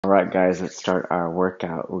Alright guys, let's start our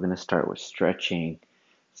workout. We're going to start with stretching.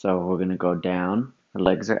 So we're going to go down, our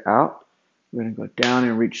legs are out. We're going to go down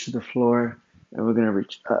and reach to the floor, and we're going to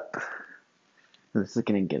reach up. This is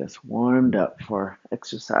going to get us warmed up for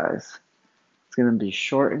exercise. It's going to be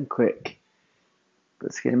short and quick, but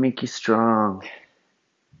it's going to make you strong.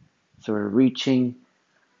 So we're reaching,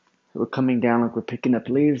 we're coming down like we're picking up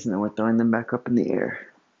leaves, and then we're throwing them back up in the air.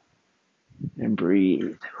 And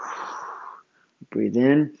breathe. Breathe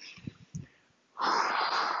in.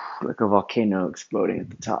 Like a volcano exploding at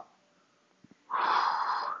the top.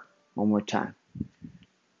 One more time.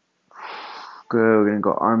 Good. We're going to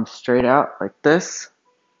go arms straight out like this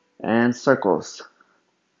and circles.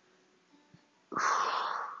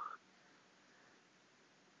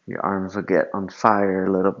 Your arms will get on fire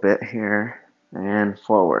a little bit here. And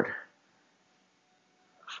forward.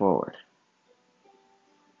 Forward.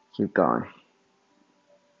 Keep going.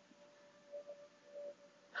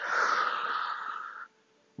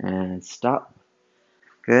 And stop.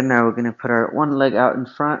 Good. Now we're going to put our one leg out in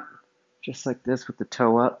front, just like this with the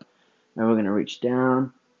toe up. Now we're going to reach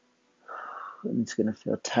down. And it's going to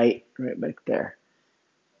feel tight right back there.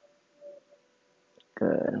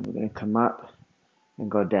 Good. And we're going to come up and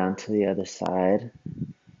go down to the other side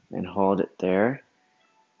and hold it there.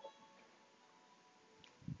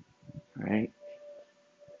 All right.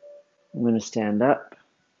 I'm going to stand up.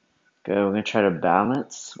 Good. We're going to try to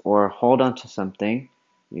balance or hold on to something.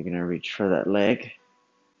 You're going to reach for that leg.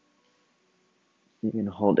 You're going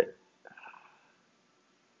to hold it.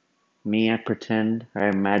 Me, I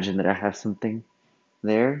imagine that I have something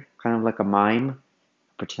there, kind of like a mime.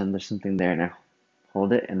 I pretend there's something there and I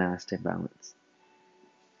hold it and now I stay balanced.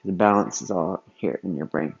 The balance is all here in your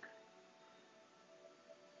brain.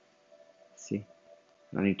 See?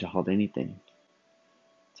 I don't need to hold anything.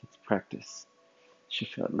 It takes practice. It should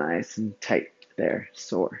feel nice and tight there,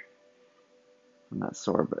 sore. Well, not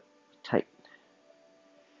sore, but tight.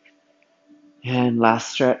 And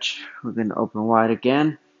last stretch, we're going to open wide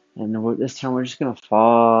again. And this time we're just going to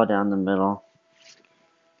fall down the middle.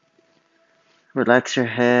 Relax your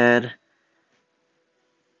head.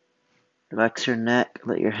 Relax your neck.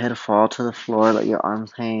 Let your head fall to the floor. Let your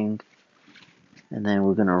arms hang. And then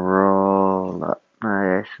we're going to roll up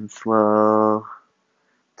nice and slow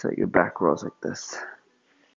until your back rolls like this.